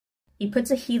He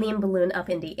puts a helium balloon up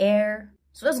in the air.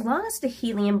 So as long as the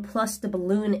helium plus the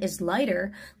balloon is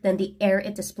lighter than the air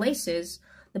it displaces,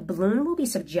 the balloon will be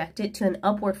subjected to an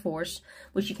upward force,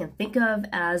 which you can think of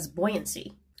as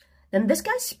buoyancy. Then this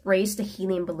guy sprays the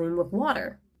helium balloon with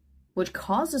water, which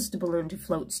causes the balloon to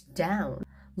float down.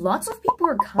 Lots of people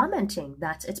are commenting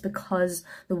that it's because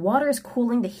the water is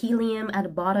cooling the helium at the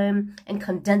bottom and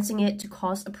condensing it to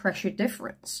cause a pressure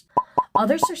difference.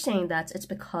 Others are saying that it's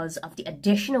because of the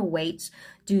additional weight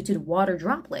due to the water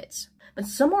droplets. But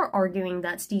some are arguing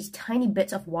that these tiny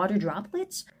bits of water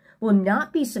droplets will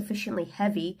not be sufficiently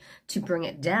heavy to bring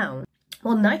it down.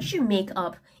 While nitrogen make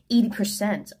up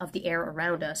 80% of the air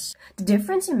around us, the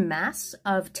difference in mass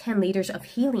of 10 liters of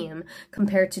helium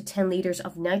compared to 10 liters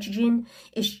of nitrogen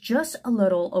is just a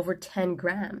little over 10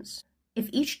 grams. If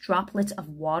each droplet of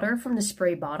water from the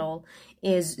spray bottle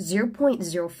is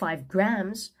 0.05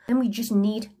 grams, then we just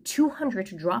need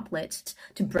 200 droplets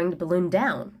to bring the balloon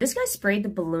down. This guy sprayed the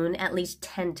balloon at least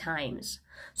 10 times.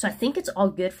 So I think it's all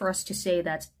good for us to say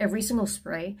that every single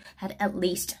spray had at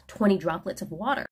least 20 droplets of water.